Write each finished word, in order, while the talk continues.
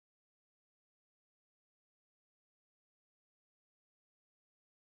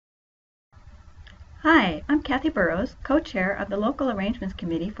Hi, I'm Kathy Burrows, co-chair of the Local Arrangements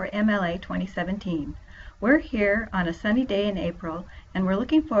Committee for MLA 2017. We're here on a sunny day in April, and we're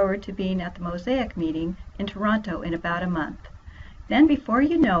looking forward to being at the Mosaic meeting in Toronto in about a month. Then before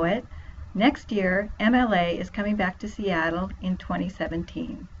you know it, next year MLA is coming back to Seattle in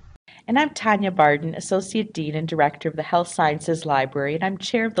 2017. And I'm Tanya Barden, Associate Dean and Director of the Health Sciences Library, and I'm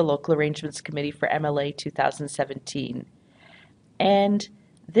Chair of the Local Arrangements Committee for MLA 2017. And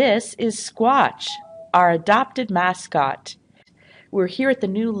this is Squatch, our adopted mascot. We're here at the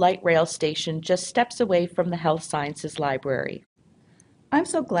new light rail station just steps away from the Health Sciences Library. I'm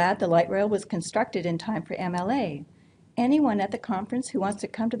so glad the light rail was constructed in time for MLA. Anyone at the conference who wants to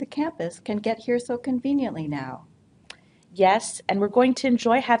come to the campus can get here so conveniently now. Yes, and we're going to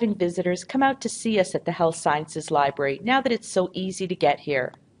enjoy having visitors come out to see us at the Health Sciences Library now that it's so easy to get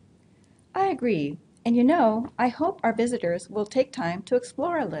here. I agree. And you know, I hope our visitors will take time to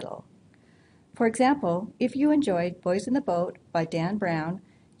explore a little. For example, if you enjoyed Boys in the Boat by Dan Brown,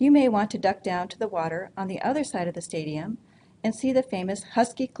 you may want to duck down to the water on the other side of the stadium and see the famous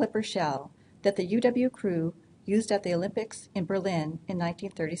Husky Clipper shell that the UW crew used at the Olympics in Berlin in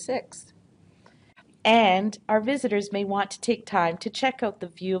 1936. And our visitors may want to take time to check out the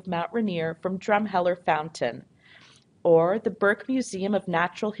view of Mount Rainier from Drumheller Fountain, or the Burke Museum of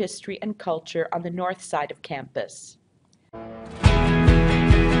Natural History and Culture on the north side of campus.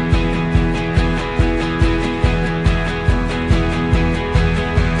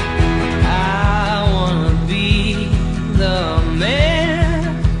 I wanna be the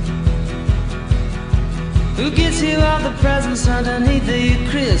man who gets you all the presents underneath the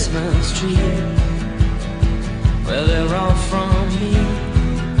Christmas tree. Well, they're all from me.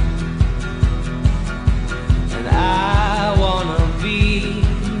 And I wanna be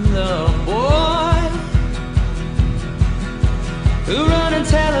the boy who run and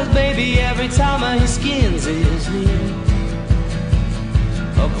tell his baby every time he skins his knee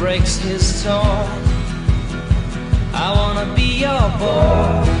or breaks his toy. I wanna be your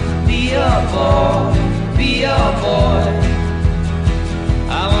boy, be your boy, be your boy.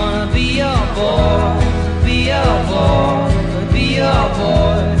 I wanna be your boy, be your boy, be your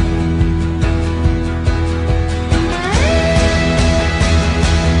boy.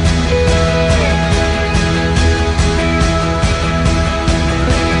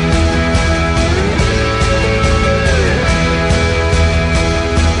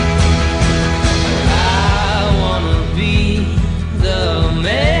 I wanna be the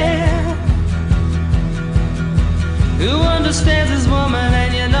man who understands his woman,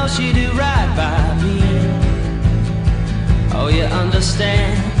 and you know she do right by me. Oh, you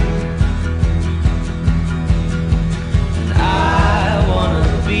understand? And I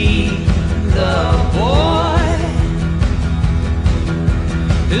wanna be the boy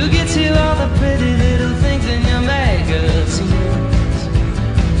who gets you all the pretty little things in your magazines.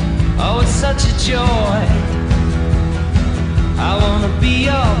 Oh, it's such a joy. I wanna be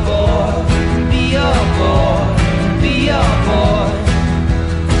your boy, be your boy, be your boy.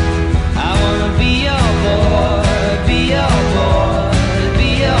 I wanna be your boy, be your boy, be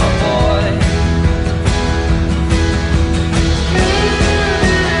your boy.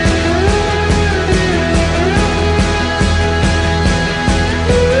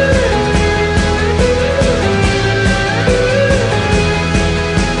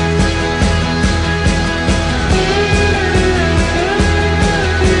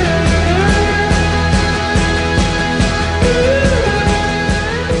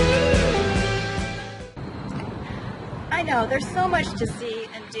 I know, there's so much to see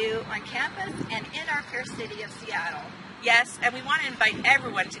and do on campus and in our fair city of Seattle. Yes, and we want to invite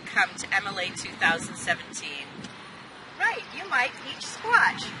everyone to come to MLA 2017. Right, you might eat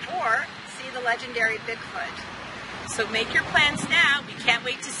Squatch or see the legendary Bigfoot. So make your plans now. We can't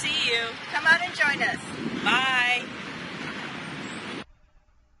wait to see you. Come out and join us. Bye.